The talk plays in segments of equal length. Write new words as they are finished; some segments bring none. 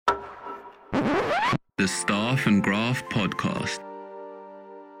the Staff and Graph podcast.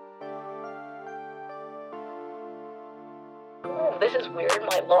 This is weird.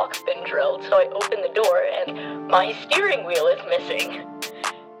 My lock's been drilled, so I open the door and my steering wheel is missing.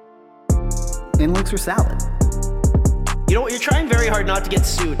 And links are salad. You know what? You're trying very hard not to get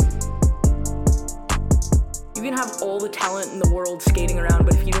sued. You can have all the talent in the world skating around,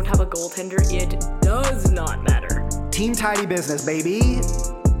 but if you don't have a goaltender, it does not matter. Team Tidy Business, baby.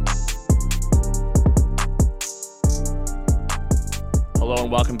 Hello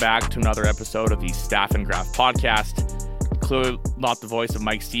and welcome back to another episode of the Staff and Graph podcast. Clearly not the voice of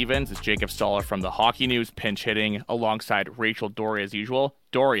Mike Stevens. It's Jacob Stoller from the Hockey News, pinch hitting alongside Rachel Dory as usual.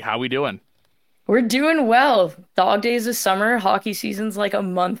 Dory, how we doing? We're doing well. Dog days of summer. Hockey season's like a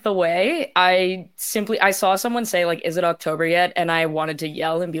month away. I saw someone say, like, is it October yet? And I wanted to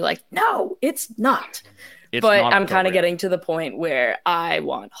yell and be like, no, it's not. But I'm kind of getting to the point where I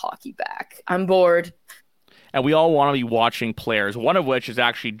want hockey back. I'm bored. And we all want to be watching players, one of which is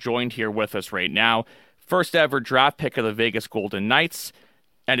actually joined here with us right now. First ever draft pick of the Vegas Golden Knights.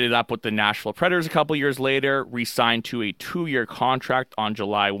 Ended up with the Nashville Predators a couple years later. Re-signed to a 2-year contract on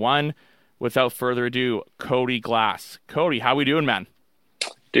July 1. Without further ado, Cody Glass. Cody, how we doing, man?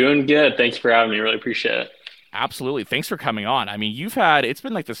 Doing good. Thanks for having me. Really appreciate it. Absolutely. Thanks for coming on. I mean, it's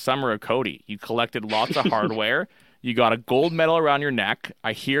been like the summer of Cody. You collected lots of hardware. You got a gold medal around your neck.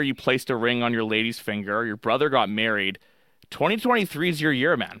 I hear you placed a ring on your lady's finger. Your brother got married. 2023 is your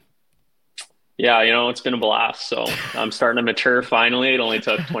year, man. Yeah, it's been a blast. So I'm starting to mature finally. It only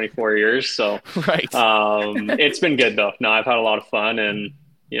took 24 years. So right. It's been good, though. No, I've had a lot of fun, and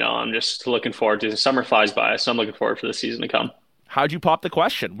I'm just looking forward to it. Summer flies by, so I'm looking forward for the season to come. How'd you pop the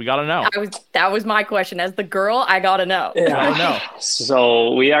question? We got to know. That was my question. As the girl, I got to know. Yeah. I know.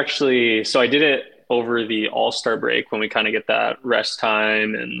 So I did it over the All-Star break when we kind of get that rest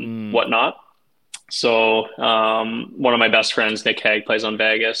time and whatnot. So one of my best friends, Nick Hague, plays on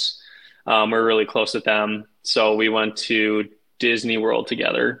Vegas. We're really close with them. So we went to Disney World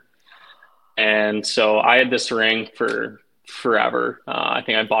together. And so I had this ring for forever. I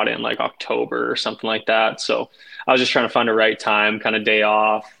think I bought it in like October or something like that. So I was just trying to find a right time, kind of day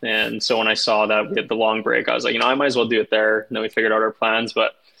off. And so when I saw that we had the long break, I was like, I might as well do it there. And then we figured out our plans.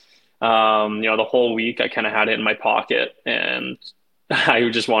 But, the whole week I kind of had it in my pocket and I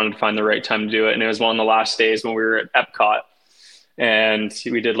just wanted to find the right time to do it. And it was one of the last days when we were at Epcot and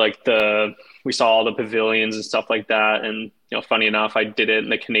we did we saw all the pavilions and stuff like that. And, funny enough, I did it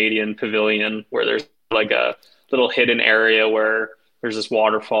in the Canadian pavilion where there's like a little hidden area where there's this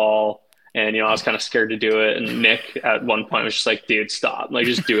waterfall. And, I was kind of scared to do it. And Nick at one point was just like, dude, stop. Like,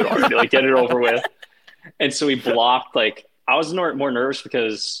 just do it already. Like, get it over with. And so we blocked, I was more nervous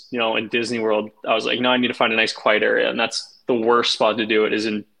because, in Disney World, I was like, no, I need to find a nice quiet area. And that's the worst spot to do it is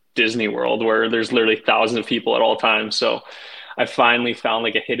in Disney World where there's literally thousands of people at all times. So I finally found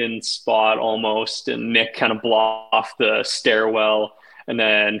like a hidden spot almost. And Nick kind of blocked off the stairwell. And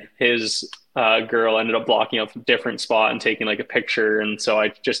then his girl ended up blocking up a different spot and taking like a picture. And so I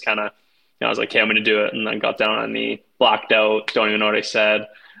just kind of, I was like, okay, I'm going to do it. And then got down on the knee, blacked out, don't even know what I said.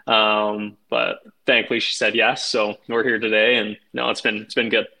 But thankfully she said yes. So we're here today and it's been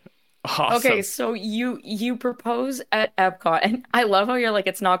good. Awesome. Okay, so you propose at Epcot, and I love how you're like,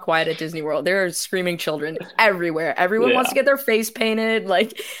 it's not quiet at Disney World. There are screaming children everywhere. Everyone wants to get their face painted.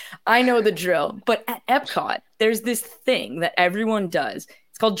 Like, I know the drill. But at Epcot, there's this thing that everyone does.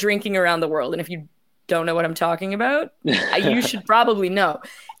 It's called drinking around the world. And if you don't know what I'm talking about, you should probably know.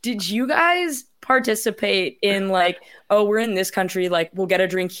 Did you guys participate in we're in this country, we'll get a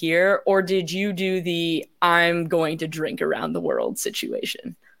drink here? Or did you do the I'm going to drink around the world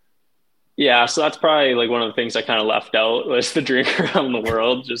situation? Yeah, so that's probably one of the things I kind of left out was the drink around the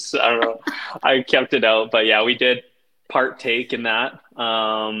world. Just, I don't know, I kept it out. But yeah, we did partake in that,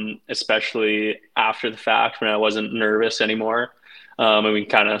 especially after the fact when I wasn't nervous anymore. And we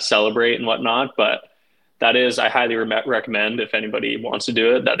kind of celebrate and whatnot. But that is, I highly recommend if anybody wants to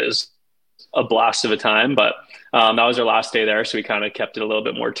do it. That is a blast of a time. But that was our last day there. So we kind of kept it a little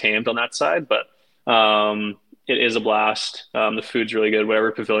bit more tamed on that side. But it is a blast. The food's really good.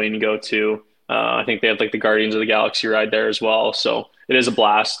 Whatever pavilion you go to, I think they have the Guardians of the Galaxy ride there as well. So it is a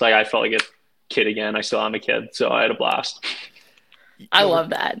blast. I felt like a kid again. I still am a kid, so I had a blast. I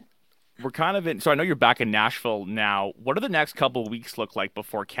love that. We're kind of in. So I know you're back in Nashville now. What do the next couple of weeks look like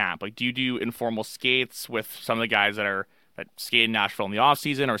before camp? Do you do informal skates with some of the guys that skate in Nashville in the off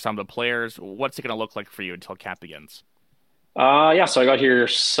season, or some of the players? What's it going to look like for you until camp begins? So I got here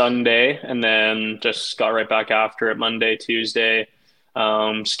Sunday and then just got right back after it Monday, Tuesday,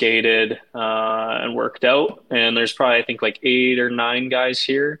 skated and worked out. And there's probably, I think, 8 or 9 guys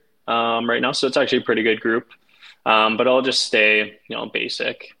here. right now. So it's actually a pretty good group. But I'll just stay,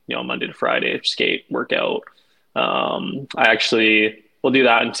 basic, Monday to Friday, skate, workout. I actually will do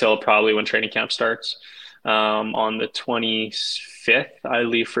that until probably when training camp starts. On the 25th, I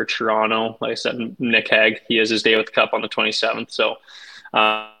leave for Toronto. Like I said, Nick Hague, he has his day with the cup on the 27th. So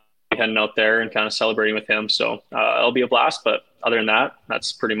heading out there and kind of celebrating with him. So it'll be a blast. But other than that,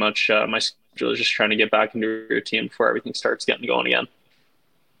 that's pretty much my schedule, is just trying to get back into a routine before everything starts getting going again.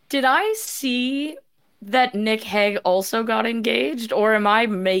 Did I see that Nick Hague also got engaged, or am I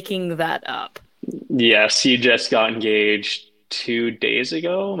making that up? Yes, he just got engaged 2 days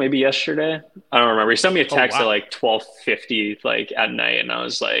ago, maybe yesterday. I don't remember. He sent me a text at like 12:50, like at night, and I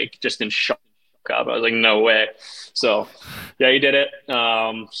was like just in shock. I was like, no way. So yeah, he did it.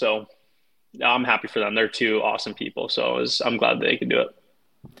 So I'm happy for them. They're two awesome people. So I'm glad they could do it.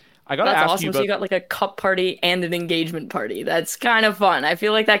 I gotta That's ask awesome. you So you got like a cup party and an engagement party. That's kind of fun. I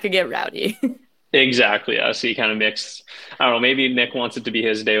feel like that could get rowdy. Exactly. Yeah. So you kind of mix. I don't know. Maybe Nick wants it to be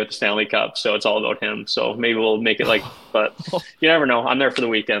his day with the Stanley Cup, so it's all about him. So maybe we'll make it like. But you never know. I'm there for the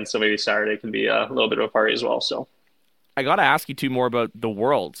weekend, so maybe Saturday can be a little bit of a party as well. So I gotta ask you two more about the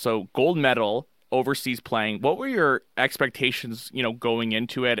World. So gold medal, overseas playing. What were your expectations, going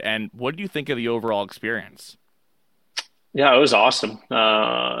into it, and what do you think of the overall experience? yeah, it was awesome.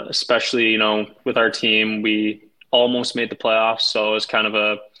 Especially with our team, we almost made the playoffs, so it was kind of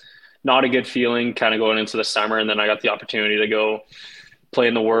a not a good feeling kind of going into the summer. And then I got the opportunity to go play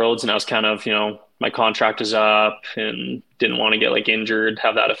in the Worlds, and I was kind of, my contract is up and didn't want to get like injured,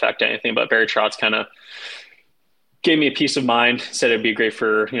 have that affect anything. But Barry Trotz kind of gave me a peace of mind, said it'd be great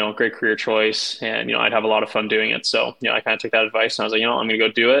for, great career choice. And, I'd have a lot of fun doing it. So, I kind of took that advice and I was like, I'm going to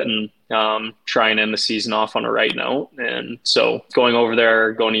go do it and try and end the season off on a right note. And so going over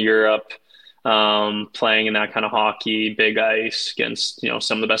there, going to Europe, playing in that kind of hockey, big ice against,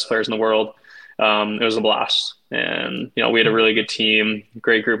 some of the best players in the world. It was a blast. And, we had a really good team,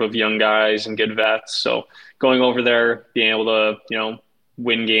 great group of young guys and good vets. So going over there, being able to,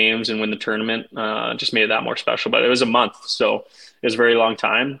 win games and win the tournament, just made it that more special. But it was a month, so it was a very long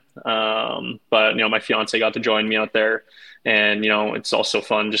time. But, my fiance got to join me out there. And, it's also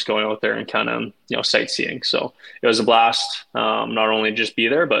fun just going out there and kind of, sightseeing. So it was a blast. Not only just be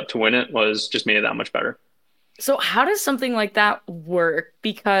there, but to win it was just made it that much better. So how does something like that work?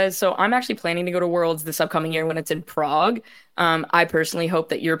 Because I'm actually planning to go to Worlds this upcoming year when it's in Prague. I personally hope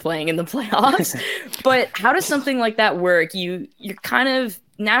that you're playing in the playoffs. But how does something like that work? You're kind of,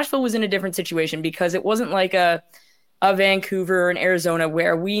 Nashville was in a different situation because it wasn't like a Vancouver or an Arizona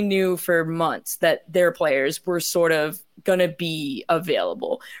where we knew for months that their players were sort of going to be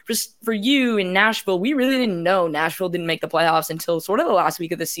available. Just for you in Nashville, we really didn't know Nashville didn't make the playoffs until sort of the last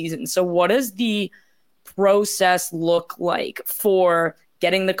week of the season. So what does the process look like for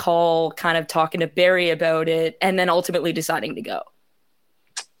getting the call, kind of talking to Barry about it, and then ultimately deciding to go?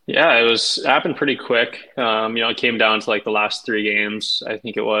 Yeah, it happened pretty quick. It came down to like the last 3 games, I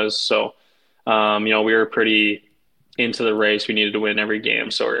think it was. So, we were pretty into the race. We needed to win every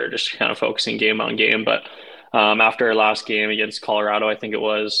game. So we were just kind of focusing game on game. But after our last game against Colorado, I think it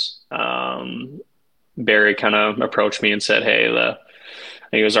was, Barry kind of approached me and said, hey, I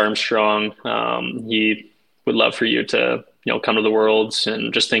think it was Armstrong. He would love for you to, come to the Worlds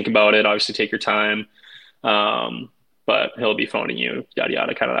and just think about it. Obviously take your time. But he'll be phoning you, yada,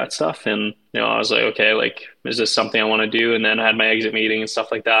 yada, kind of that stuff. And, I was like, okay, like, is this something I want to do? And then I had my exit meeting and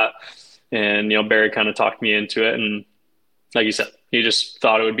stuff like that. And, Barry kind of talked me into it. And like you said, he just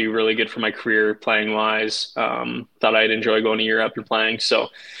thought it would be really good for my career playing wise. Thought I'd enjoy going to Europe and playing. So,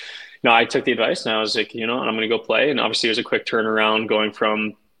 I took the advice and I was like, I'm going to go play. And obviously it was a quick turnaround going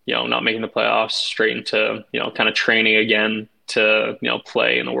from, not making the playoffs straight into, kind of training again to,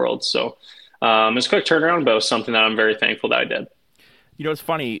 play in the World. So it was a quick turnaround, but it was something that I'm very thankful that I did. It's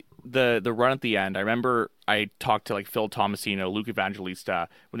funny, the run at the end. I remember I talked to like Phil Tomasino, Luke Evangelista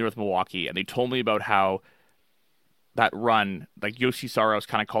when they were with Milwaukee, and they told me about how that run, like Yossi Saros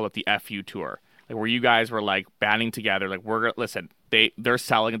kind of called it the FU tour, like where you guys were like banding together, like listen, they're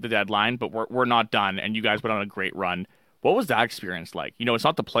selling at the deadline, but we're not done, and you guys went on a great run. What was that experience like? It's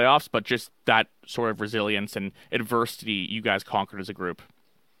not the playoffs, but just that sort of resilience and adversity you guys conquered as a group.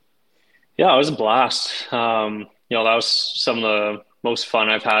 Yeah, it was a blast. That was some of the most fun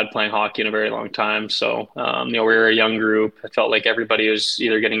I've had playing hockey in a very long time. So, we were a young group. I felt like everybody was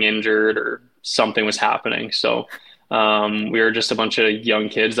either getting injured or something was happening. So, we were just a bunch of young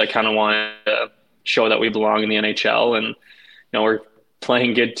kids that kind of wanted to show that we belong in the NHL. And, we're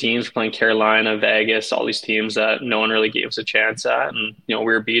playing good teams, we're playing Carolina, Vegas, all these teams that no one really gave us a chance at. And, we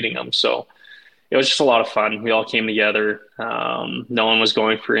were beating them. So, it was just a lot of fun. We all came together. No one was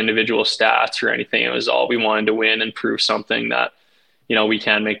going for individual stats or anything. It was all we wanted to win and prove something that, we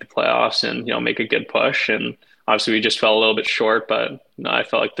can make the playoffs and, make a good push. And obviously we just fell a little bit short, but I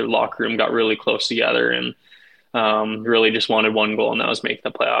felt like the locker room got really close together and really just wanted one goal, and that was making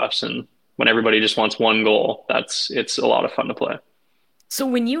the playoffs. And when everybody just wants one goal, it's a lot of fun to play. So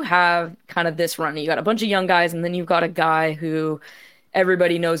when you have kind of this run, you got a bunch of young guys, and then you've got a guy who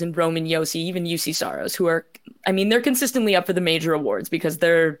everybody knows in Roman Yossi, even UC Saros, who are, they're consistently up for the major awards because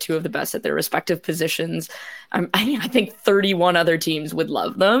they're two of the best at their respective positions. I think 31 other teams would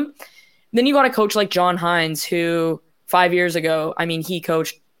love them. Then you got a coach like John Hines, who 5 years ago, he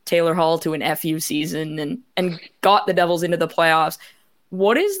coached Taylor Hall to an FU season and got the Devils into the playoffs.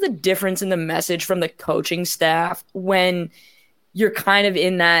 What is the difference in the message from the coaching staff when you're kind of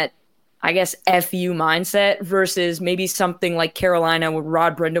in that, I guess, FU mindset versus maybe something like Carolina where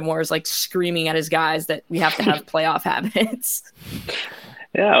Rod Brindamore is like screaming at his guys that we have to have playoff habits?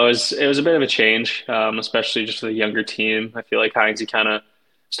 Yeah, it was a bit of a change, especially just for the younger team. I feel like Heinze kind of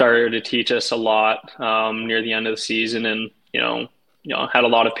started to teach us a lot near the end of the season, and had a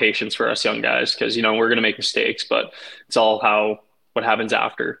lot of patience for us young guys because we're going to make mistakes, but it's all what happens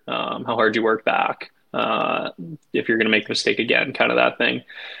after, how hard you work back. If you're going to make the mistake again, kind of that thing.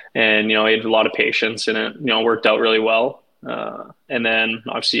 And, he had a lot of patience, and it, worked out really well. And then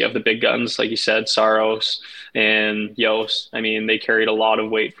obviously you have the big guns, like you said, Saros and Yos. They carried a lot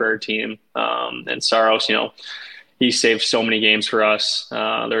of weight for our team. And Saros, he saved so many games for us.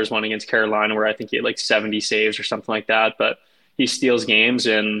 There was one against Carolina where I think he had like 70 saves or something like that, but he steals games,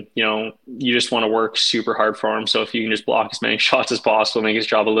 and, you just want to work super hard for him. So if you can just block as many shots as possible, make his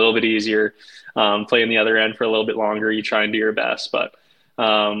job a little bit easier, play on the other end for a little bit longer, you try and do your best. But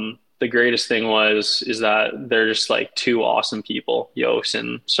the greatest thing is that they're just like two awesome people, Yos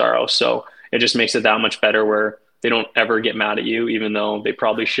and Saros. So it just makes it that much better where they don't ever get mad at you, even though they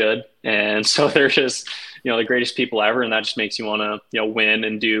probably should. And so they're just, the greatest people ever. And that just makes you want to, win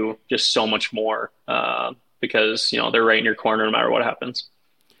and do just so much more because, they're right in your corner no matter what happens.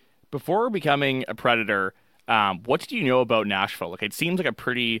 Before becoming a Predator, what did you know about Nashville? Like, it seems like a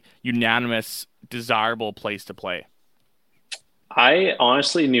pretty unanimous, desirable place to play. I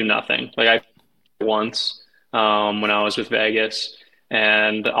honestly knew nothing. Like, I once when I was with Vegas,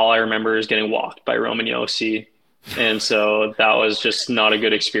 and all I remember is getting walked by Roman Yossi. And so that was just not a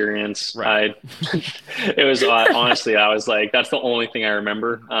good experience. Right. It was honestly, I was like, that's the only thing I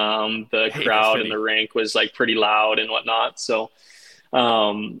remember. The crowd in the rink was like pretty loud and whatnot. So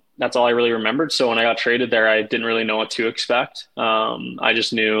that's all I really remembered. So when I got traded there, I didn't really know what to expect. I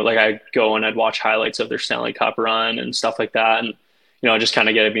just knew, like, I'd go and I'd watch highlights of their Stanley Cup run and stuff like that. And, it just kind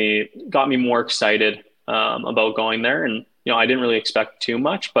of got me more excited about going there. And, I didn't really expect too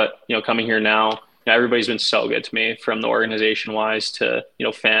much, but, coming here now, everybody's been so good to me, from the organization wise to,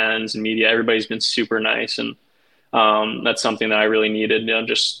 fans and media. Everybody's been super nice. And that's something that I really needed,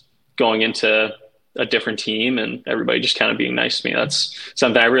 just going into a different team and everybody just kind of being nice to me. That's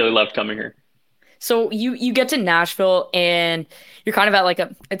something I really loved coming here. So you get to Nashville and you're kind of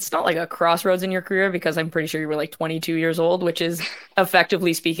at it's not like a crossroads in your career, because I'm pretty sure you were like 22 years old, which is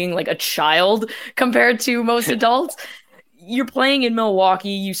effectively speaking like a child compared to most adults. You're playing in Milwaukee.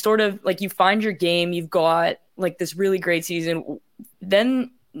 You sort of you find your game. You've got like this really great season.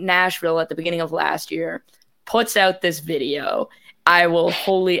 Then Nashville at the beginning of last year puts out this video. I will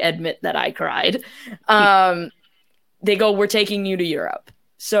wholly admit that I cried. They go, "We're taking you to Europe."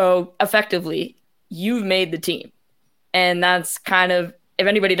 So effectively, you've made the team. And that's kind of, if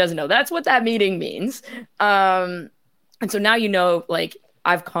anybody doesn't know, that's what that meeting means. And so now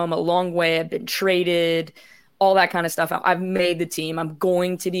I've come a long way. I've been traded, all that kind of stuff. I've made the team. I'm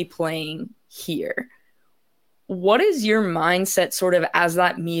going to be playing here. What is your mindset sort of as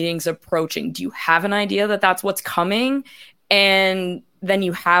that meeting's approaching? Do you have an idea that that's what's coming? And then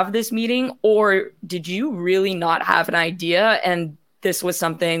you have this meeting, or did you really not have an idea? And this was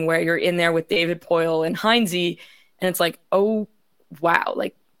something where you're in there with David Poyle and Heinze, and it's like, oh, wow,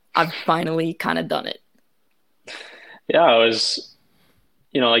 like I've finally kind of done it. Yeah, it was,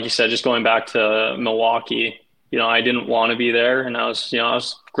 like you said, just going back to Milwaukee, I didn't want to be there, and I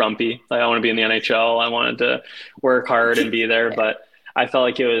was grumpy. Like, I want to be in the NHL. I wanted to work hard and be there, but I felt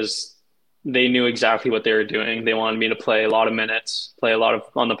like they knew exactly what they were doing. They wanted me to play a lot of minutes, play a lot of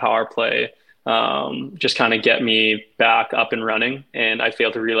on the power play, just kind of get me back up and running. And I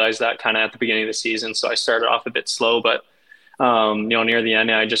failed to realize that kind of at the beginning of the season. So I started off a bit slow, but, near the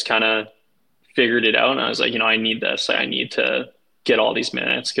end, I just kind of figured it out. And I was like, I need this. I need to get all these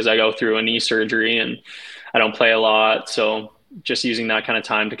minutes because I go through a knee surgery and I don't play a lot. So just using that kind of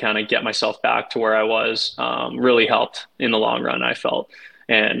time to kind of get myself back to where I was really helped in the long run, I felt.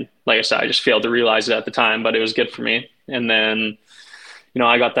 And like I said, I just failed to realize it at the time, but it was good for me. And then,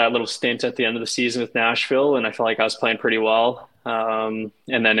 I got that little stint at the end of the season with Nashville, and I felt like I was playing pretty well. And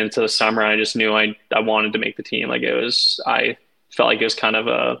then into the summer, I just knew I wanted to make the team. I felt like it was kind of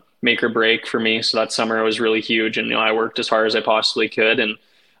a make or break for me. So that summer was really huge. And, I worked as hard as I possibly could, and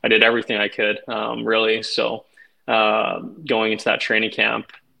I did everything I could, really. So going into that training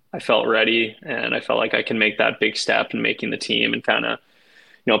camp, I felt ready, and I felt like I can make that big step in making the team and kind of,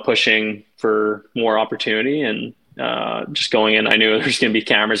 pushing for more opportunity. And just going in, I knew there's going to be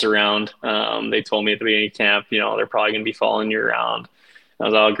cameras around. They told me at the beginning of camp, they're probably going to be following you around. That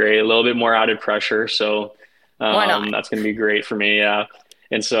was all great. A little bit more added pressure. So that's going to be great for me. Yeah.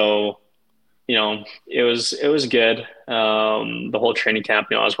 And so, it was good. The whole training camp,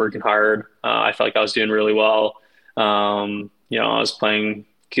 I was working hard. I felt like I was doing really well. I was playing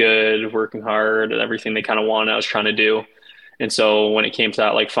good, working hard, and everything they kind of wanted, I was trying to do. And so when it came to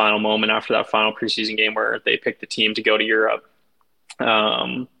that final moment after that final preseason game where they picked the team to go to Europe,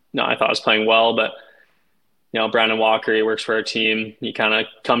 I thought I was playing well, but Brandon Walker, he works for our team. He kind of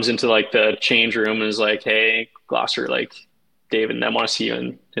comes into the change room and is like, "Hey, Glosser, David and them want to see you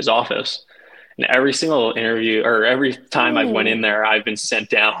in his office." And every single interview or every time I've went in there, I've been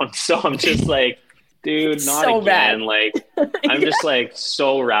sent down. So I'm just like, dude, not so again. Bad. I'm just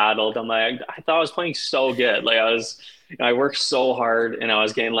so rattled. I'm like, I thought I was playing so good. I worked so hard, and I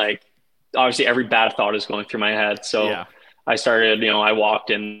was getting obviously every bad thought is going through my head. So yeah. I started, I walked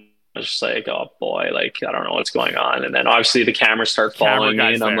in, I was just like, oh boy, I don't know what's going on. And then obviously the cameras start following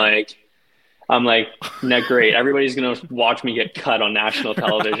me, and I'm like, no, great. Everybody's going to watch me get cut on national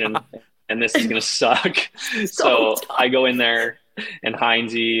television and this is going to suck. So I go in there, and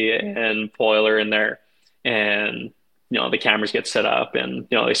Heinze and Poyler in there, and the cameras get set up, and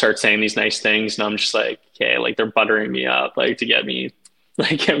they start saying these nice things, and I'm just like, okay, they're buttering me up to get me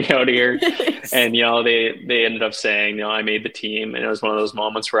out of here. And they ended up saying, I made the team, and it was one of those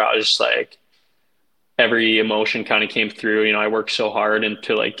moments where I was just every emotion kind of came through. I worked so hard, and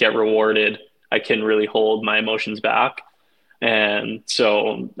to get rewarded, I couldn't really hold my emotions back. And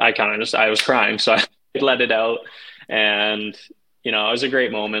so I was crying, so I let it out. And it was a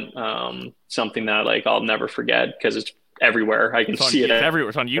great moment, something that I'll never forget, because it's everywhere. I can see it everywhere.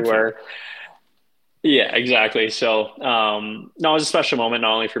 It's on YouTube. Everywhere. Yeah, exactly. So no, it was a special moment,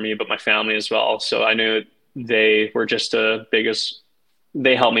 not only for me but my family as well. So I knew they were just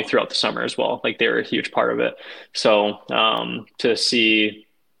they helped me throughout the summer as well. They were a huge part of it. So to see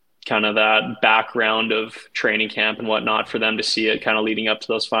kind of that background of training camp and whatnot, for them to see it kind of leading up to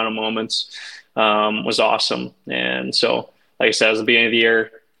those final moments was awesome. And so, like I said, at the beginning of the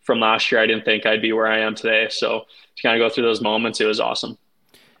year from last year, I didn't think I'd be where I am today. So to kind of go through those moments, it was awesome.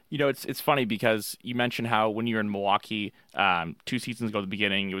 It's funny because you mentioned how when you were in Milwaukee 2 seasons ago at the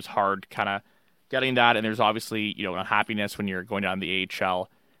beginning, it was hard kind of getting that. And there's obviously, unhappiness when you're going down the AHL.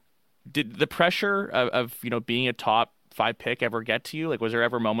 Did the pressure of being a top 5 pick ever get to you? Was there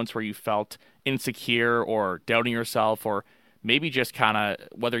ever moments where you felt insecure or doubting yourself, or maybe just kind of,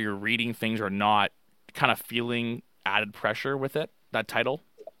 whether you're reading things or not, kind of feeling added pressure with that title?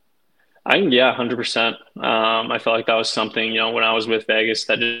 Yeah, 100%. I felt like that was something, when I was with Vegas,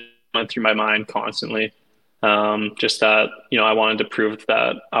 that just went through my mind constantly. Just that, I wanted to prove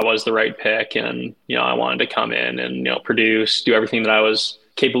that I was the right pick, and, I wanted to come in and, produce, do everything that I was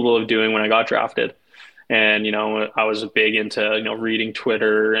capable of doing when I got drafted. And, I was big into, reading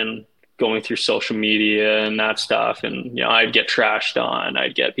Twitter and going through social media and that stuff. And, I'd get trashed on,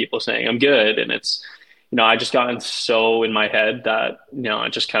 I'd get people saying I'm good. And it's, I just gotten so in my head that,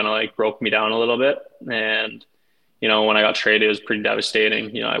 it just kind of broke me down a little bit. And, when I got traded, it was pretty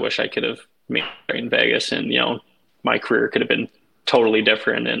devastating. I wish I could have made it in Vegas, and, my career could have been totally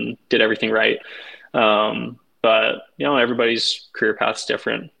different and did everything right. But, everybody's career path's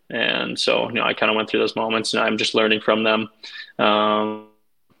different. And so, I kind of went through those moments, and I'm just learning from them.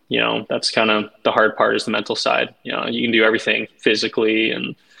 That's kind of the hard part, is the mental side. You can do everything physically,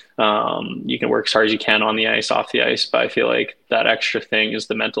 and you can work as hard as you can on the ice, off the ice. But I feel like that extra thing is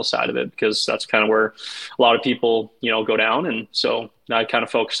the mental side of it, because that's kind of where a lot of people, go down. And so I kind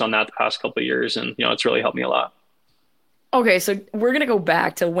of focused on that the past couple of years, and, it's really helped me a lot. Okay, so we're going to go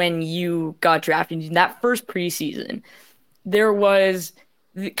back to when you got drafted. In that first preseason, there was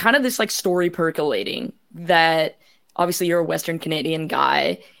kind of this story percolating that obviously you're a Western Canadian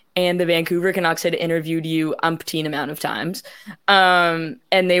guy, and the Vancouver Canucks had interviewed you umpteen amount of times, and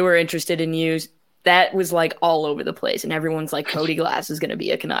they were interested in you. that was like all over the place, and everyone's like, Cody Glass is going to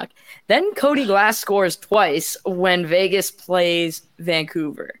be a Canuck. Then Cody Glass scores twice when Vegas plays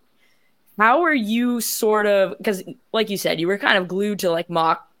Vancouver. How are you sort of, because like you said, you were kind of glued to like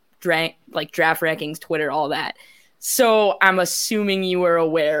draft rankings, Twitter, all that. So I'm assuming you were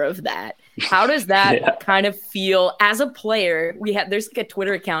aware of that. How does that kind of feel as a player? There's like a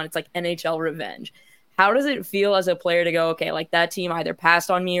Twitter account. It's like NHL Revenge. How does it feel as a player to go, okay, like that team either passed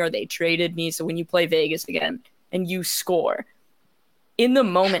on me or they traded me? So when you play Vegas again and you score in the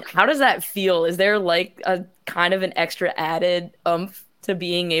moment, how does that feel? Is there like a kind of an extra added oomph to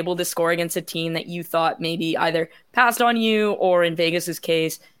being able to score against a team that you thought maybe either passed on you or in Vegas's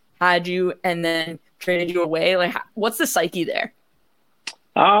case had you and then traded you away? Like, what's the psyche there?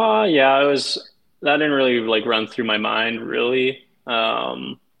 Yeah, that didn't really like run through my mind really.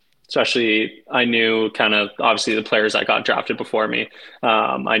 Especially I knew kind of obviously the players that got drafted before me.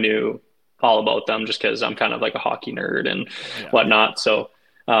 I knew all about them just because I'm kind of like a hockey nerd and whatnot. So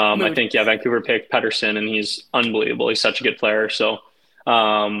I think, Vancouver picked Pettersson and he's unbelievable. He's such a good player. So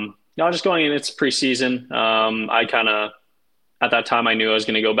just going in, it's preseason. I kind of, at that time I knew I was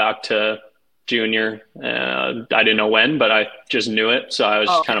going to go back to junior. I didn't know when, but I just knew it. So I was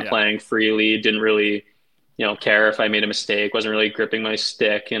just kind of playing freely, didn't really care if I made a mistake, wasn't really gripping my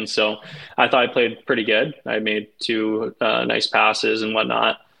stick. And so I thought I played pretty good. I made 2 nice passes and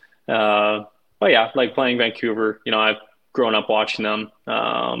whatnot. But yeah, like playing Vancouver, I've grown up watching them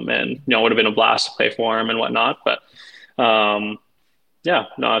and, it would have been a blast to play for them and whatnot. But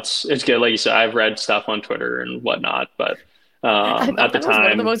it's good. Like you said, I've read stuff on Twitter and whatnot, but at the time,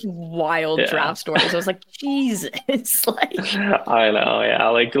 one of the most wild draft stories. I was like, Jesus, like I know, yeah.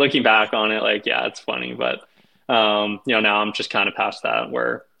 Like looking back on it, like it's funny, but now I'm just kind of past that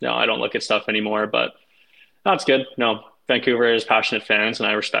where I don't look at stuff anymore. But that's good. No, Vancouver is passionate fans, and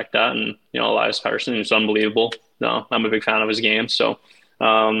I respect that. And Elias Pettersson is unbelievable. No, I'm a big fan of his game, so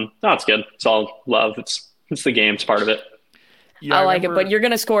it's good. It's all love. It's the game. It's part of it. Yeah, I like it, but you're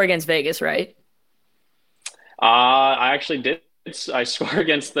gonna score against Vegas, right? I actually did. I scored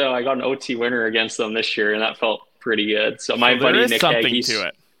against them. I got an OT winner against them this year, and that felt pretty good. So my buddy Nick Hague, to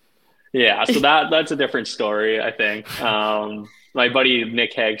it. Yeah, so that's a different story, I think. My buddy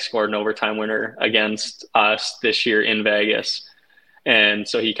Nick Hague scored an overtime winner against us this year in Vegas, and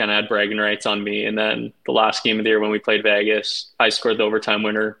so he kind of had bragging rights on me. And then the last game of the year when we played Vegas, I scored the overtime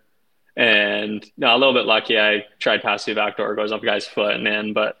winner, and a little bit lucky. I tried passing the back door, goes up a guy's foot and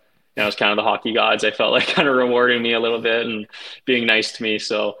in, but it was kind of the hockey gods, I felt like, kind of rewarding me a little bit and being nice to me.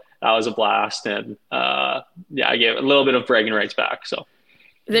 So that was a blast. And I gave a little bit of bragging rights back. So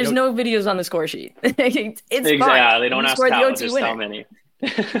there's no videos on the score sheet. It's exactly. Fine. They don't ask how many.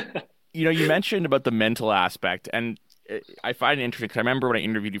 You mentioned about the mental aspect, and I find it interesting because I remember when I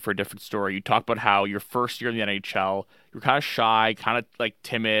interviewed you for a different story, you talked about how your first year in the NHL, you were kind of shy, kind of like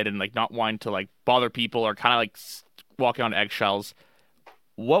timid, and like not wanting to like bother people or kind of like walking on eggshells.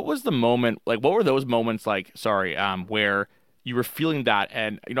 What was the moment, like, what were those moments like, where you were feeling that?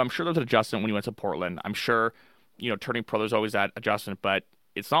 And, I'm sure there was an adjustment when you went to Portland. I'm sure, turning pro, there's always that adjustment, but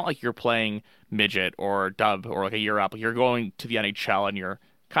it's not like you're playing midget or dub or like a year up. Like you're going to the NHL and you're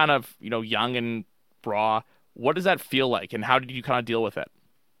kind of, young and raw. What does that feel like? And how did you kind of deal with it?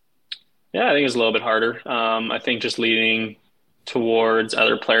 Yeah, I think it's a little bit harder. I think just leading towards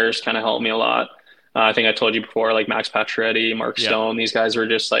other players kind of helped me a lot. I think I told you before, like Max Pacioretty, Mark Stone, these guys were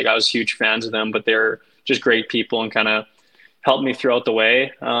just like, I was huge fans of them, but they're just great people and kind of helped me throughout the way.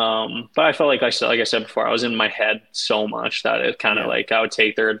 But I felt like I said before, I was in my head so much that it kind of like I would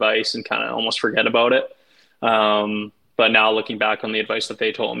take their advice and kind of almost forget about it. But now looking back on the advice that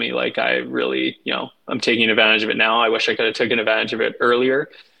they told me, like I really, I'm taking advantage of it now. I wish I could have taken advantage of it earlier.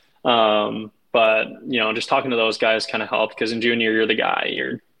 But just talking to those guys kind of helped because in junior, you're the guy,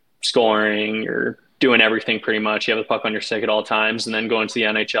 you're scoring, you're doing everything pretty much. You have the puck on your stick at all times. And then going to the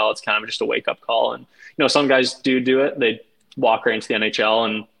NHL, it's kind of just a wake up call. And, some guys do it. They walk right into the NHL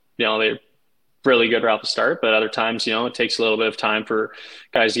and, they're really good right off the start. But other times, it takes a little bit of time for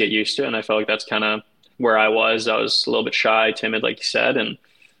guys to get used to it. And I felt like that's kind of where I was. I was a little bit shy, timid, like you said. And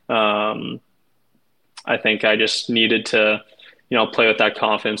I think I just needed to, play with that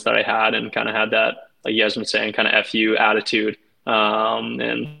confidence that I had and kind of had that, like you guys been saying, kind of F you attitude.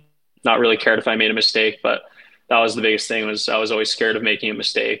 And not really cared if I made a mistake, but that was the biggest thing was I was always scared of making a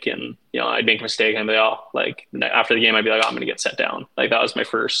mistake. And, I'd make a mistake and I'd be like, after the game, I'd be like, I'm going to get set down. Like that was my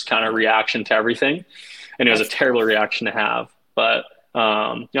first kind of reaction to everything. And it was a terrible reaction to have, but,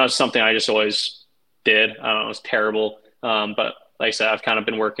 it's something I just always did. I don't know, it was terrible. But like I said, I've kind of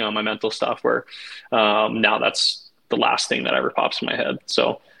been working on my mental stuff where, now that's the last thing that ever pops in my head.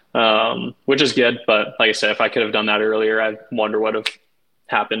 So, which is good. But like I said, if I could have done that earlier, I wonder what have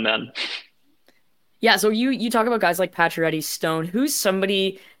happened then. Yeah, so you talk about guys like Pacioretty, Stone. Who's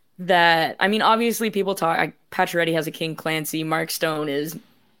somebody that, I mean, obviously people talk, Pacioretty has a King Clancy, Mark Stone is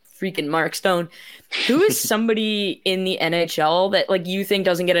freaking Mark Stone. Who is somebody in the NHL that like you think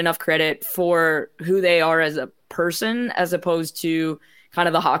doesn't get enough credit for who they are as a person as opposed to kind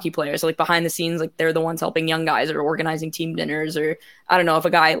of the hockey players? So like behind the scenes, like they're the ones helping young guys or organizing team dinners, or I don't know, if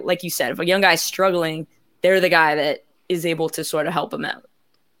a guy, like you said, if a young guy's struggling, they're the guy that is able to sort of help him out.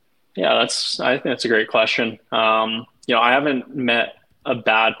 Yeah, I think that's a great question. I haven't met a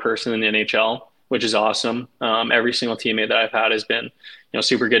bad person in the NHL, which is awesome. Every single teammate that I've had has been,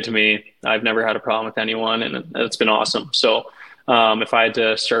 super good to me. I've never had a problem with anyone, and it's been awesome. So if I had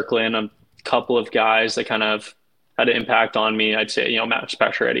to circle in a couple of guys that kind of had an impact on me, I'd say, Matt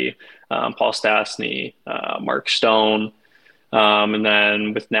Pacioretty, Paul Stastny, Mark Stone, and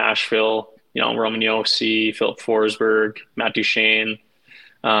then with Nashville, Roman Josi, Philip Forsberg, Matt Duchene,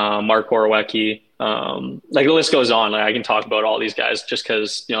 Mark Borowiecki, like the list goes on. Like I can talk about all these guys just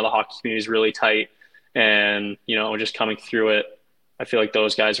because the hockey community is really tight, and just coming through it, I feel like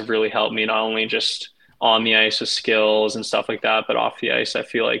those guys have really helped me, not only just on the ice with skills and stuff like that, but off the ice, I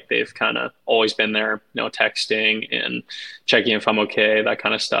feel like they've kind of always been there, texting and checking if I'm okay, that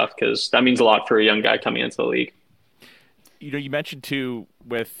kind of stuff, because that means a lot for a young guy coming into the league. You mentioned too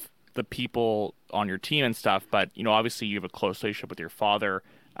with the people on your team and stuff, but obviously you have a close relationship with your father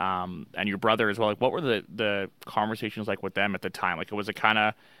and your brother as well. Like, what were the conversations like with them at the time? Like, was it kind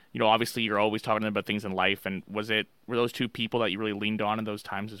of, obviously you're always talking about things in life, and were those two people that you really leaned on in those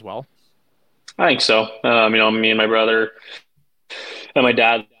times as well? I think so. Me and my brother and my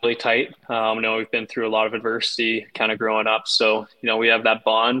dad really tight. We've been through a lot of adversity kind of growing up, so we have that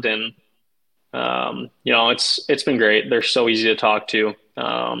bond, and it's been great. They're so easy to talk to.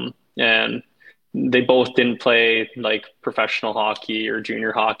 And they both didn't play like professional hockey or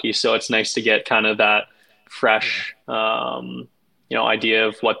junior hockey. So it's nice to get kind of that fresh, idea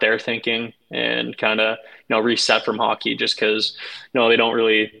of what they're thinking, and kind of, reset from hockey, just because, they don't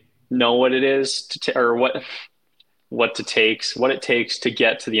really know what it is or what it takes to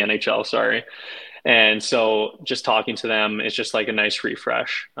get to the NHL. Sorry. And so just talking to them is just like a nice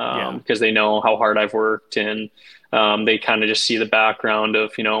refresh, because they know how hard I've worked, and they kind of just see the background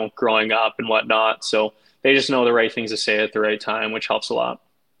of, growing up and whatnot. So they just know the right things to say at the right time, which helps a lot.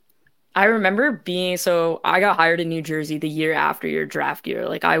 I remember I got hired in New Jersey the year after your draft year.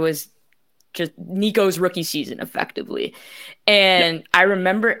 Like I was just Nico's rookie season effectively. And I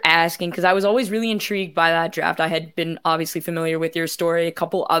remember asking, because I was always really intrigued by that draft. I had been obviously familiar with your story, a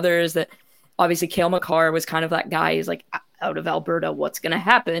couple others that obviously Cale Makar was kind of that guy. He's like, out of Alberta, what's going to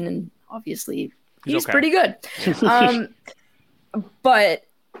happen? And obviously he's okay. Pretty good. But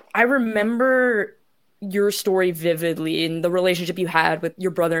I remember your story vividly and the relationship you had with your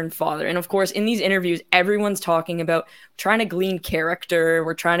brother and father. And of course, in these interviews, everyone's talking about trying to glean character.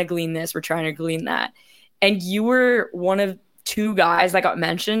 We're trying to glean this. We're trying to glean that. And you were one of two guys that got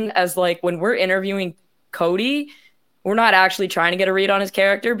mentioned as like, when we're interviewing Cody, we're not actually trying to get a read on his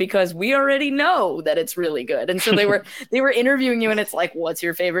character because we already know that it's really good. And so they were interviewing you, and it's like, what's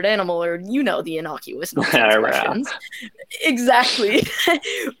your favorite animal? Or, the innocuous questions. Exactly.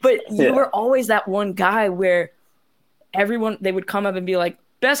 But you were always that one guy where they would come up and be like,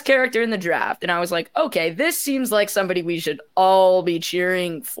 best character in the draft. And I was like, okay, this seems like somebody we should all be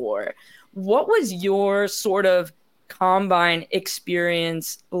cheering for. What was your sort of combine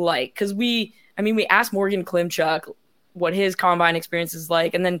experience like? Because we asked Morgan Klimchuk what his combine experience is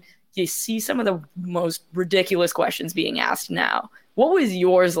like, and then you see some of the most ridiculous questions being asked now. What was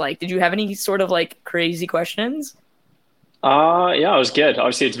yours like? Did you have any sort of like crazy questions? Yeah, it was good.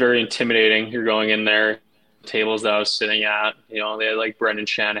 Obviously, it's very intimidating. You're going in there, tables that I was sitting at, they had like Brendan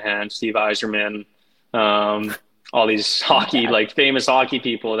Shanahan, Steve Yzerman, all these famous hockey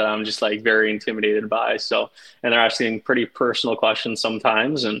people that I'm just like very intimidated by. So, and they're asking pretty personal questions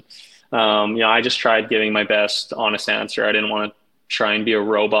sometimes. And, I just tried giving my best honest answer. I didn't want to try and be a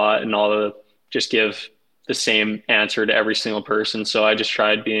robot and just give the same answer to every single person. So I just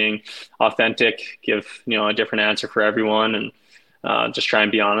tried being authentic, give, a different answer for everyone, and just try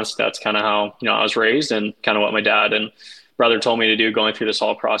and be honest. That's kind of how, I was raised, and kind of what my dad and brother told me to do going through this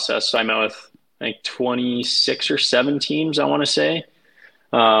whole process. So I met with like 26 or 7 teams, I want to say.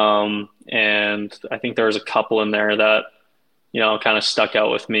 And I think there was a couple in there that, kind of stuck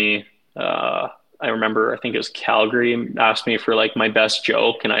out with me. I remember, I think it was Calgary asked me for like my best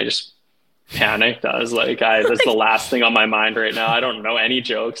joke, and I just panicked. I was like, that's the last thing on my mind right now. I don't know any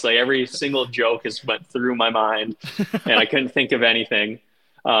jokes. Like every single joke has went through my mind, and I couldn't think of anything.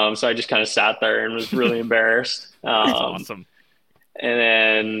 So I just kind of sat there and was really embarrassed. That's awesome. And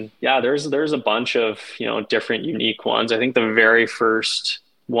then, yeah, there's a bunch of, different unique ones. I think the very first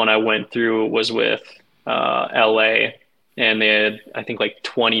one I went through was with LA, and they had, I think, like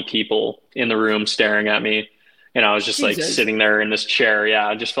 20 people in the room staring at me. And I was just like sitting there in this chair. Yeah,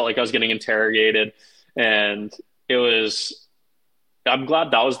 I just felt like I was getting interrogated. And I'm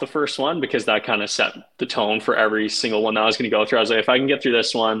glad that was the first one, because that kind of set the tone for every single one that I was going to go through. I was like, if I can get through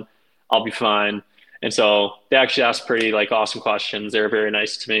this one, I'll be fine. And so they actually asked pretty like awesome questions. They were very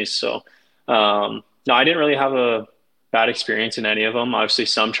nice to me. So no, I didn't really have a bad experience in any of them. Obviously,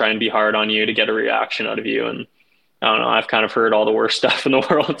 some try and be hard on you to get a reaction out of you. And I don't know, I've kind of heard all the worst stuff in the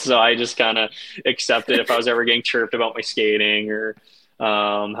world. So I just kind of accepted if I was ever getting chirped about my skating or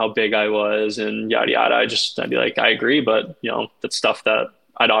how big I was and yada, yada. I'd be like, I agree, but that's stuff that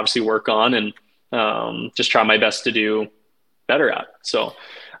I'd obviously work on and just try my best to do better at. So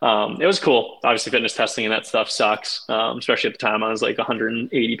it was cool. Obviously fitness testing and that stuff sucks. Especially at the time I was like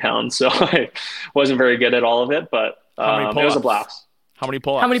 180 pounds. So I wasn't very good at all of it, but it was a blast. How many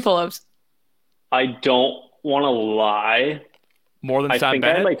pull-ups? How many pull-ups? I don't want to lie. More than Sam I think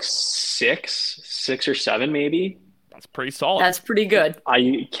Bennett? I had like six or seven maybe. That's pretty solid. That's pretty good.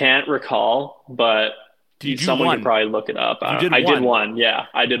 I can't recall, but someone could probably look it up. I did one. Yeah,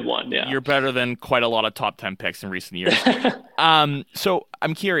 I did one. Yeah. You're better than quite a lot of top 10 picks in recent years. So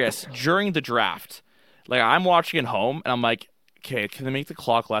I'm curious, during the draft, like I'm watching at home and I'm like, okay, can they make the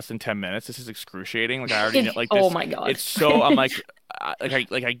clock less than 10 minutes? This is excruciating. Like I already know, like this. Oh my God. It's so, I'm like,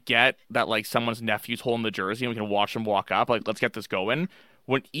 I get that like someone's nephew's holding the jersey and we can watch them walk up. Like, let's get this going.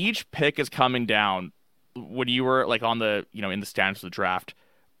 When each pick is coming down, when you were like on the, in the stands of the draft,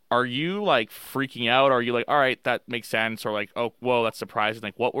 are you like freaking out? Or are you like, all right, that makes sense? Or like, oh, whoa, that's surprising.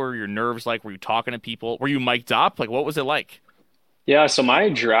 Like, what were your nerves like? Were you talking to people? Were you mic'd up? Like, what was it like? Yeah. So my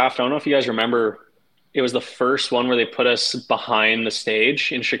draft, I don't know if you guys remember, it was the first one where they put us behind the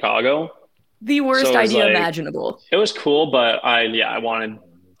stage in Chicago. The worst idea imaginable. It was cool, but I wanted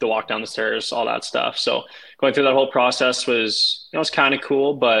to walk down the stairs, all that stuff. So going through that whole process was, it was kind of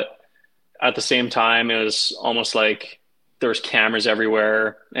cool, but at the same time, it was almost like there was cameras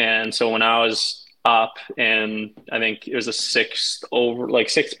everywhere. And so when I was up and I think it was the sixth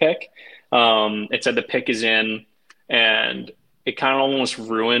pick, it said the pick is in, and it kind of almost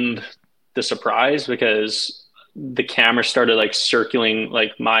ruined the surprise because the camera started like circling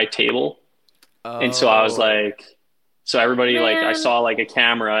like my table. Oh. And so I was like, so everybody, like I saw like a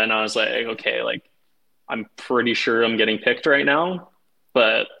camera and I was like, okay, like I'm pretty sure I'm getting picked right now,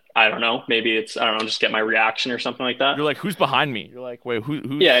 but I don't know. Maybe it's, I don't know, just get my reaction or something like that. You're like, who's behind me? You're like, wait,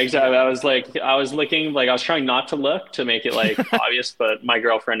 who? Yeah, exactly. I was looking, like I was trying not to look to make it like obvious, but my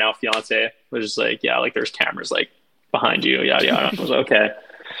girlfriend, now fiance, was just like, yeah, like there's cameras like behind you. Yeah. I was like, okay.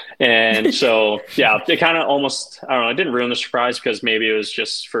 And so, yeah, it kind of almost, I don't know, it didn't ruin the surprise because maybe it was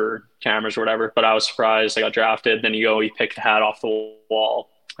just for cameras or whatever, but I was surprised. I got drafted. Then you pick the hat off the wall,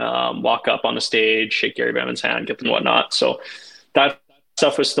 walk up on the stage, shake Gary Bettman's hand, get them whatnot. So that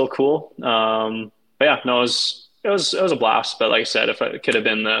stuff was still cool. But yeah, no, it was a blast. But like I said, if it could have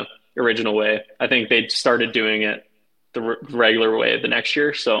been the original way, I think they started doing it the regular way the next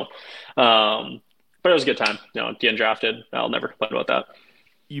year. So, but it was a good time, getting drafted. I'll never complain about that.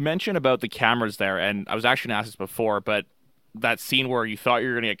 You mentioned about the cameras there, and I was actually going to ask this before, but that scene where you thought you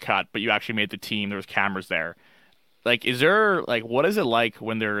were going to get cut, but you actually made the team, there was cameras there. Like, what is it like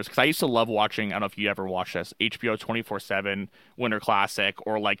when there's, because I used to love watching, I don't know if you ever watched this, HBO 24/7 Winter Classic,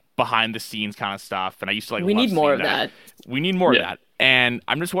 or like behind the scenes kind of stuff. And I used to like, we need more of that. We need more of that. And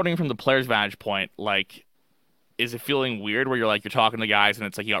I'm just wondering from the player's vantage point, like, is it feeling weird where you're talking to guys and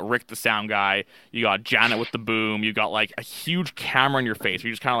it's like you got Rick the sound guy, you got Janet with the boom, you got like a huge camera in your face.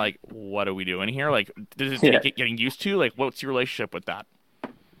 You're just kind of like, what are we doing here? Like, does it take getting used to? Like, what's your relationship with that?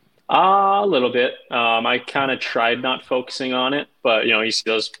 A little bit. I kind of tried not focusing on it, but you see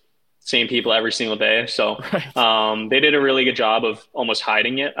those same people every single day. So they did a really good job of almost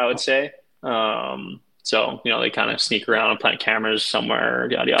hiding it, I would say. So, they kind of sneak around and plant cameras somewhere,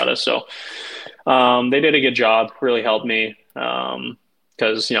 yada, yada. So they did a good job, really helped me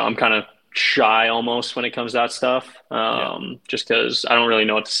because, I'm kind of shy almost when it comes to that stuff, just because I don't really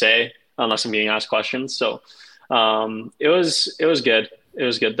know what to say unless I'm being asked questions. So it was good. It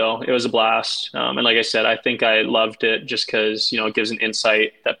was good though. It was a blast. And like I said, I think I loved it just because, it gives an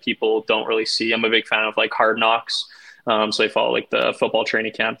insight that people don't really see. I'm a big fan of like Hard Knocks. So I follow like the football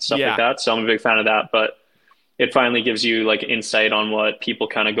training camp, stuff like that. So I'm a big fan of that, but it finally gives you like insight on what people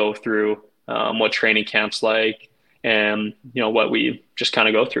kind of go through, what training camp's like, and what we just kind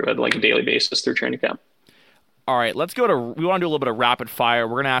of go through at like a daily basis through training camp. All right, we want to do a little bit of rapid fire.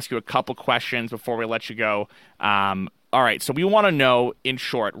 We're going to ask you a couple questions before we let you go. All right, so we want to know, in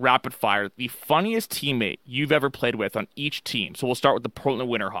short, rapid fire, the funniest teammate you've ever played with on each team. So we'll start with the Portland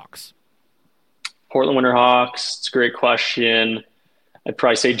Winterhawks. Portland Winterhawks. It's a great question. I'd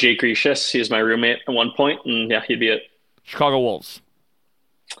probably say Jake Grecius. He was my roommate at one point, and yeah, he'd be it. Chicago Wolves.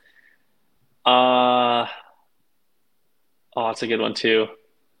 That's a good one too.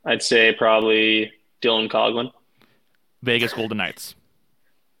 I'd say probably Dylan Coughlin. Vegas Golden Knights.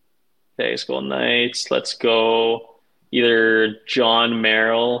 Vegas Golden Knights. Let's go either John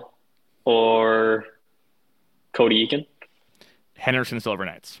Merrill or Cody Eakin. Henderson Silver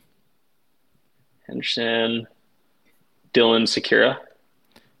Knights. Henderson. Dylan Sekura.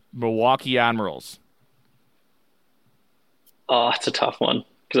 Milwaukee Admirals. Oh, it's a tough one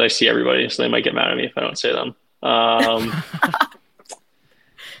because I see everybody, so they might get mad at me if I don't say them.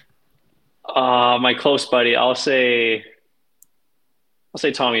 My close buddy, I'll say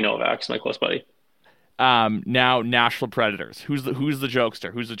Tommy Novak's my close buddy. Now Nashville Predators. Who's the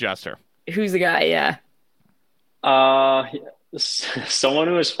jokester? Who's the jester? Who's the guy? Yeah. Someone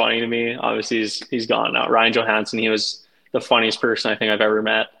who was funny to me. Obviously, he's gone now. Ryan Johansson. He was the funniest person I think I've ever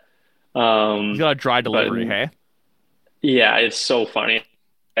met. He's got a dry delivery, hey? Yeah, it's so funny.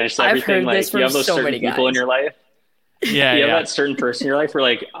 I've heard like, this from you have those so certain many people in guys. your life. Yeah, you have that certain person in your life where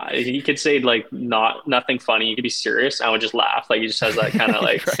like he could say like nothing funny. He could be serious. I would just laugh. Like he just has that kind of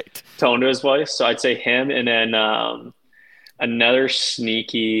like right. tone to his voice. So I'd say him, and then another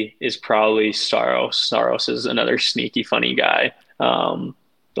sneaky is probably Staros. Staros is another sneaky funny guy.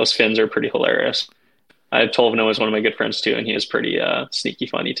 Those Finns are pretty hilarious. Tolvano is one of my good friends too, and he is pretty sneaky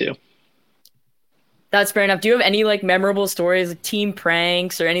funny too. That's fair enough. Do you have any like memorable stories, like team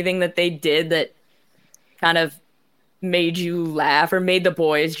pranks or anything that they did that kind of made you laugh or made the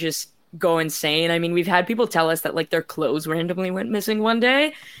boys just go insane? I mean, we've had people tell us that like their clothes randomly went missing one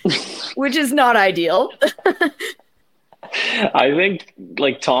day, which is not ideal. I think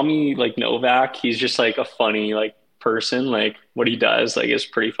like Tommy, like Novak, he's just like a funny like person. Like what he does like is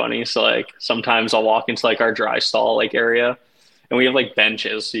pretty funny. So like sometimes I'll walk into like our dry stall like area, and we have like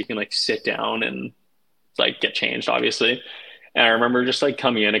benches so you can like sit down and like get changed obviously. And I remember just like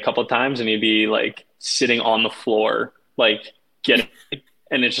coming in a couple of times and he'd be like sitting on the floor like getting,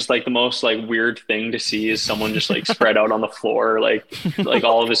 and it's just like the most like weird thing to see is someone just like spread out on the floor like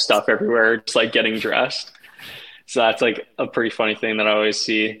all of his stuff everywhere, just like getting dressed. So that's like a pretty funny thing that I always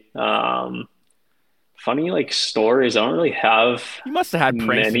see. Funny like stories, I don't really have. You must have had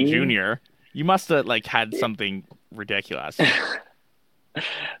pranks many. in junior. You must have like had something ridiculous.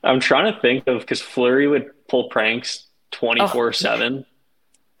 I'm trying to think of, because Fleury would pull pranks 24/7.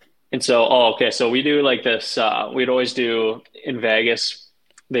 And so, okay. So we do like this, we'd always do in Vegas,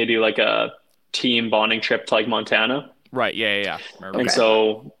 they do like a team bonding trip to like Montana. Right. Yeah. And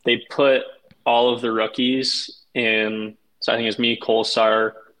so they put all of the rookies in, so I think it was me,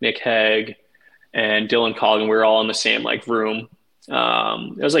 Kolsar, Nick Hague, and Dylan Coughlin. We were all in the same like room.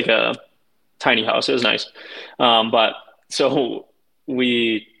 It was like a tiny house. It was nice. But so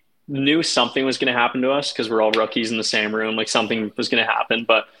we knew something was going to happen to us because we're all rookies in the same room. Like something was going to happen,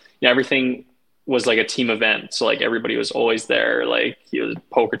 but everything was like a team event. So like everybody was always there. Like it was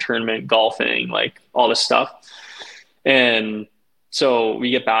poker tournament, golfing, like all this stuff. And so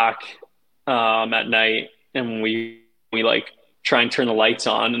we get back at night and we like try and turn the lights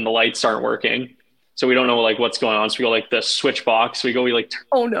on and the lights aren't working. So we don't know like what's going on. So we go like the switch box. We like,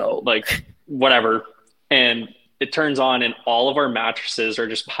 oh no, like whatever. And it turns on and all of our mattresses are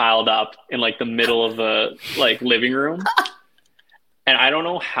just piled up in like the middle of the like living room. And I don't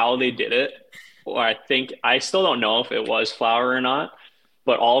know how they did it. Or I still don't know if it was flour or not,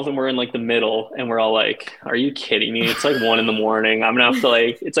 but all of them were in like the middle and we're all like, are you kidding me? It's like 1 a.m. I'm going to have to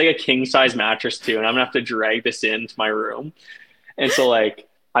like, it's like a king size mattress too. And I'm gonna have to drag this into my room. And so like,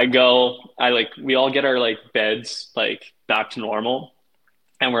 we all get our like beds like back to normal.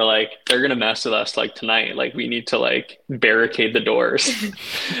 And we're like, they're going to mess with us like tonight. Like we need to like barricade the doors.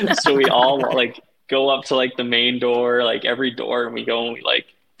 So we all like go up to like the main door, like every door, and we go and we like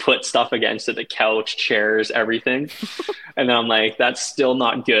put stuff against it, the couch, chairs, everything. And then I'm like, that's still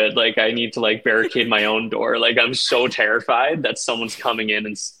not good. Like I need to like barricade my own door. Like I'm so terrified that someone's coming in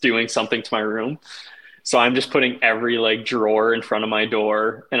and doing something to my room. So I'm just putting every like drawer in front of my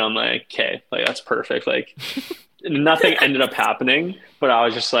door and I'm like, okay, like that's perfect. Like nothing ended up happening, but I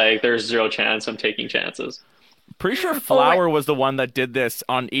was just like, there's zero chance I'm taking chances. Pretty sure Flower was the one that did this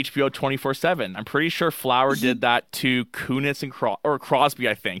on HBO 24/7. I'm pretty sure Flower did that to Kunitz and Crosby,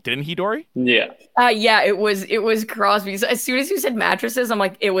 I think. Didn't he, Dory? Yeah. Yeah, it was Crosby. So as soon as you said mattresses, I'm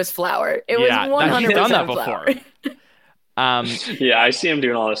like, it was Flower. It was 100% he's done that Flower. before. Yeah, I see him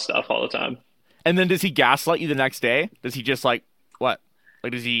doing all this stuff all the time. And then does he gaslight you the next day? Does he just like what?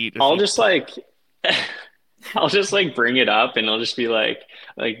 Like I'll just bring it up and I'll just be like,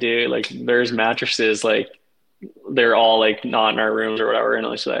 dude, like there's mattresses, like they're all like not in our rooms or whatever, and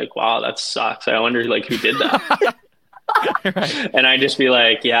I'll just be like, wow, that sucks. I wonder like who did that. Right. And I just be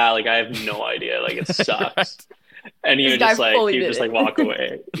like, yeah, like I have no idea, like it sucks. And he would just like walk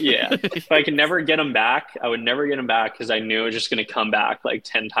away. Yeah. If I could never get him back, I would never get him back because I knew it was just gonna come back like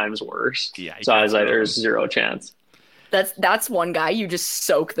 10 times worse. Yeah. So I was like, there's zero chance. That's one guy you just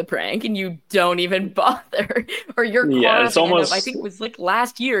soak the prank and you don't even bother. Or your car. Yeah, it's almost. I think it was like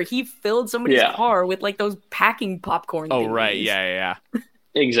last year he filled somebody's car with like those packing popcorn. Oh thingies. right, yeah.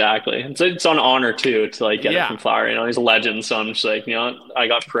 Exactly. It's an honor too to like get it from Flower. You know, he's a legend. So I'm just like, you know, I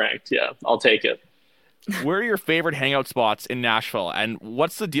got pranked. Yeah, I'll take it. Where are your favorite hangout spots in Nashville? And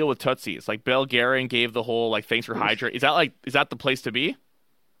what's the deal with Tootsie's? Like Bill Guerin gave the whole like thanks for hydrate. Is that the place to be?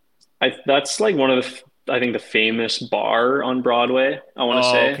 That's like one of the. I think the famous bar on Broadway, I want to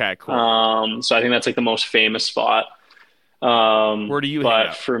say. Okay, cool. So I think that's like the most famous spot. Where do you hang out?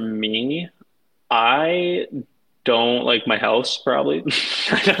 But for me, I don't like my house probably.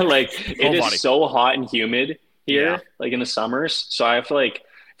 Like it is so hot and humid here, like in the summers. So I have to like,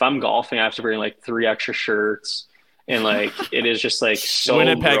 if I'm golfing, I have to bring like 3 extra shirts. And like, it is just like so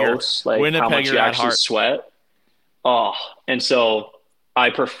gross, like how much you actually sweat. Oh, and so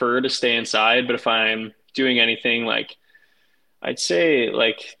I prefer to stay inside, but if I'm doing anything, like I'd say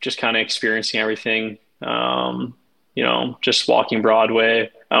like just kind of experiencing everything, you know, just walking Broadway.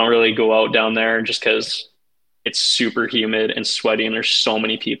 I don't really go out down there just because it's super humid and sweaty and there's so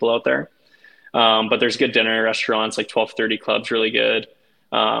many people out there. But there's good dinner restaurants like 1230 Club's really good.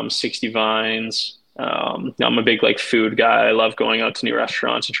 60 Vines. I'm a big like food guy. I love going out to new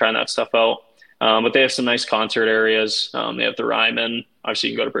restaurants and trying that stuff out. But they have some nice concert areas. They have the Ryman.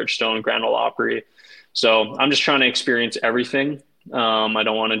 Obviously, you can go to Bridgestone, Grand Ole Opry. So I'm just trying to experience everything. I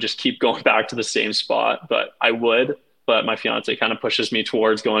don't want to just keep going back to the same spot, but I would. But my fiance kind of pushes me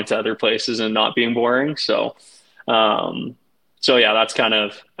towards going to other places and not being boring. So yeah,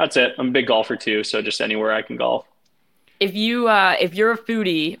 that's it. I'm a big golfer too. So just anywhere I can golf. If you're a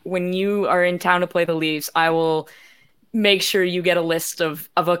foodie, when you are in town to play the Leafs, I will make sure you get a list of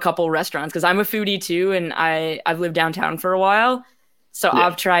a couple restaurants because I'm a foodie too, and I've lived downtown for a while, so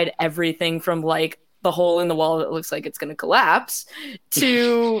I've tried everything from like the hole in the wall that looks like it's gonna collapse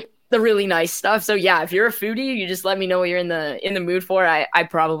to the really nice stuff. So yeah, if you're a foodie, you just let me know what you're in the mood for. I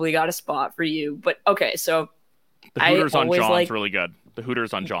probably got a spot for you. But okay, so the Hooters on John's really good. The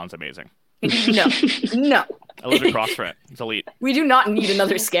Hooters on John's amazing. No. I live across from it. It's elite. We do not need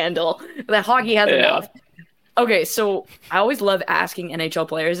another scandal. The hockey has enough. Okay, so I always love asking NHL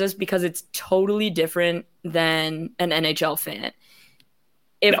players this because it's totally different than an NHL fan.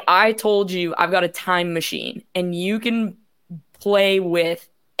 If I told you I've got a time machine and you can play with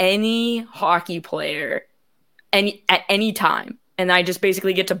any hockey player at any time, and I just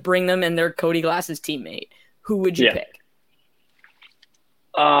basically get to bring them and they're Cody Glass's teammate, who would you pick?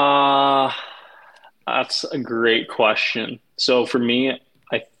 That's a great question. So for me,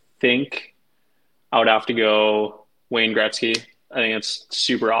 I think I would have to go Wayne Gretzky. I think it's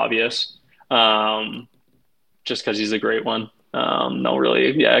super obvious. Just because he's a great one. No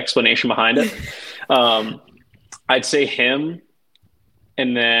really explanation behind it. I'd say him,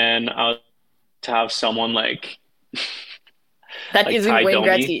 and then I'll to have someone like that like isn't Wayne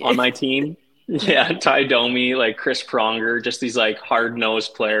Gretzky on my team. Yeah, Ty Domi, like Chris Pronger, just these like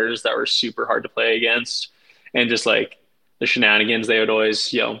hard-nosed players that were super hard to play against, and just like the shenanigans they would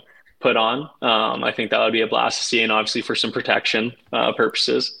always, put on. I think that would be a blast to see, and obviously for some protection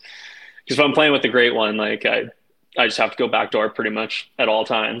purposes. Because if I'm playing with the great one, like I just have to go backdoor pretty much at all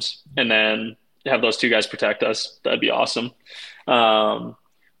times, and then have those two guys protect us. That'd be awesome.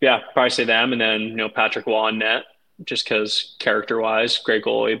 Probably say them, and then Patrick Waugh in net, just because character-wise, great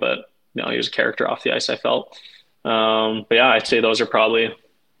goalie, but he was a character off the ice, I felt. I'd say those are probably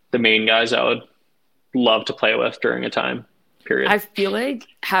the main guys I would love to play with during a time period. I feel like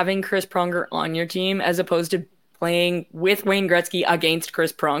having Chris Pronger on your team as opposed to playing with Wayne Gretzky against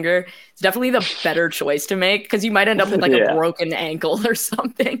Chris Pronger is definitely the better choice to make because you might end up with like a broken ankle or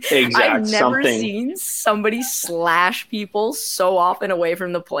something. I've never seen somebody slash people so often away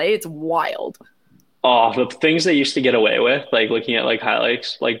from the play. It's wild. Oh, the things they used to get away with, like looking at like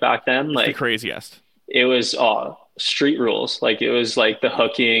highlights, like back then, like the craziest. it was street rules. Like it was like the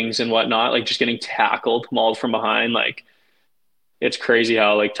hookings and whatnot, like just getting tackled, mauled from behind. Like it's crazy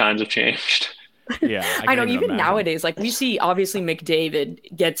how like times have changed. Yeah, I know. can Even imagine. nowadays, like we see, obviously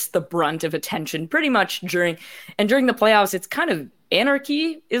McDavid gets the brunt of attention pretty much during the playoffs. It's kind of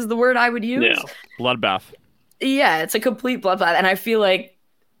anarchy is the word I would use. Yeah. Bloodbath. Yeah, it's a complete bloodbath, and I feel like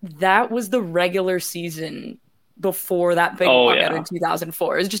that was the regular season before that big lockout in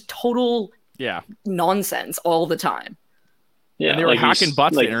 2004. It was just total nonsense all the time. Yeah, and they were like hacking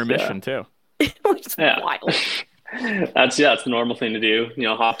butts like, in intermission too. Which is wild. That's it's the normal thing to do. You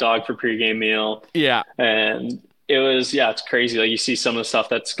know, hot dog for pregame meal. Yeah. And it was it's crazy. Like you see some of the stuff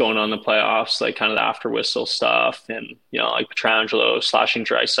that's going on in the playoffs, like kind of the after whistle stuff, and you know, like Petrangelo slashing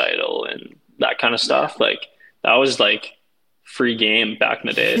Draisaitl and that kind of stuff. Like that was like free game back in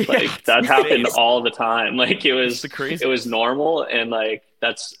the day. Like that happened all the time. Like it was normal, and like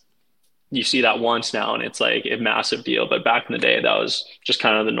you see that once now, and it's like a massive deal. But back in the day, that was just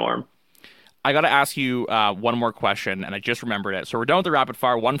kind of the norm. I got to ask you one more question, and I just remembered it. So we're done with the rapid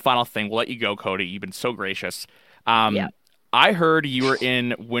fire. One final thing. We'll let you go, Cody. You've been so gracious. I heard you were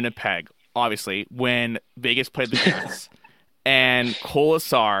in Winnipeg, obviously, when Vegas played the Jets, and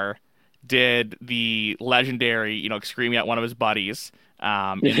Colasar did the legendary, screaming at one of his buddies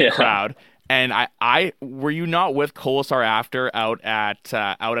in the crowd. And I were you not with Colasar after out at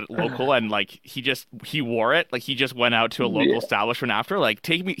local, and like he wore it, like he just went out to a local establishment after, like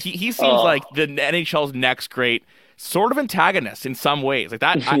take me. He seems like the NHL's next great sort of antagonist in some ways, like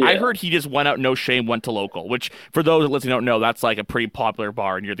that. I heard he just went out, no shame, went to local, which for those that listening don't know, that's like a pretty popular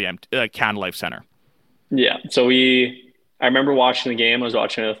bar near the Canada Life Center. Yeah. So I remember watching the game. I was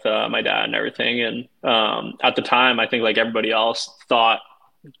watching it with my dad and everything, and at the time, I think like everybody else thought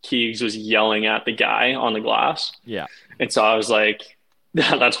Keegs was yelling at the guy on the glass. Yeah. And so I was like,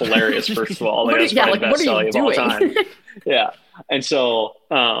 that's hilarious, first of all. Like, that's probably the best selling of all time. Yeah. And so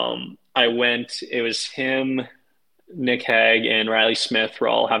I went, it was him, Nick Hague, and Riley Smith were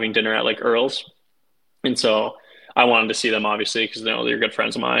all having dinner at like Earl's. And so I wanted to see them, obviously, because they're good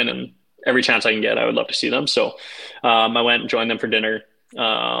friends of mine, and every chance I can get, I would love to see them. So I went and joined them for dinner.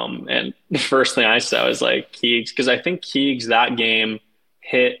 And the first thing I said was like, Keegs, because I think Keegs that game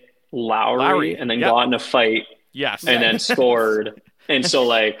hit Lowry and then got in a fight. Yes. And then scored. And so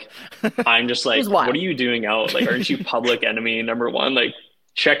like, I'm just like, what are you doing out? Like, aren't you public enemy number one? Like,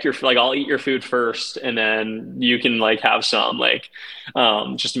 check your, like, I'll eat your food first and then you can like have some, like,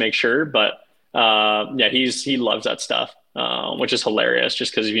 just to make sure. But he loves that stuff, which is hilarious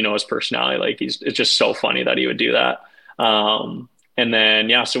just because his personality, like it's just so funny that he would do that. And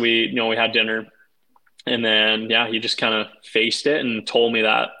then, so we had dinner. And then, he just kind of faced it and told me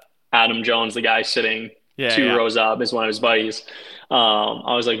that Adam Jones, the guy sitting two rows up, is one of his buddies.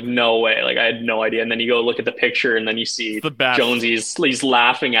 I was like, no way. Like, I had no idea. And then you go look at the picture and then you see Jones, he's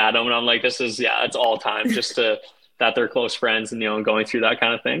laughing at him. And I'm like, this is, it's all time just that they're close friends and, going through that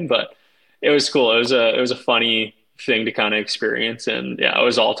kind of thing. But it was cool. It was a funny thing to kind of experience. And it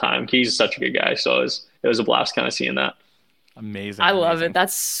was all time. He's such a good guy. So it was a blast kind of seeing that. Amazing. I love it.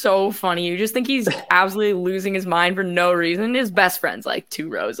 That's so funny. You just think he's absolutely losing his mind for no reason. His best friend's like 2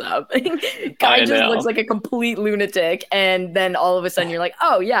 rows up. Guy just looks like a complete lunatic. And then all of a sudden you're like,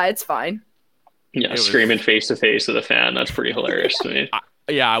 oh yeah, it's fine. Yeah, screaming face to face with a fan. That's pretty hilarious to me.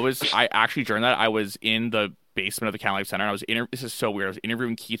 I actually, during that, I was in the basement of the Canada Life Center, and this is so weird. I was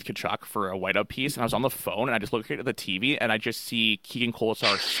interviewing Keith Tkachuk for a whiteout piece, and I was on the phone, and I just looked at the TV, and I just see Keegan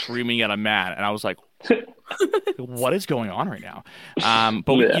Colasar screaming at a man, and I was like, what is going on right now?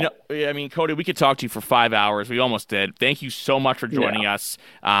 Cody, we could talk to you for 5 hours. We almost did. Thank you so much for joining us.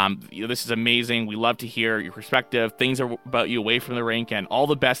 This is amazing. We love to hear your perspective, things about you away from the rink, and all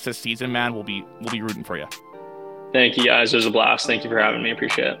the best this season, man. We'll be rooting for you. Thank you, guys. It was a blast. Thank you for having me.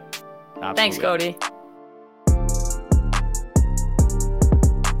 Appreciate it. Absolutely. Thanks, Cody.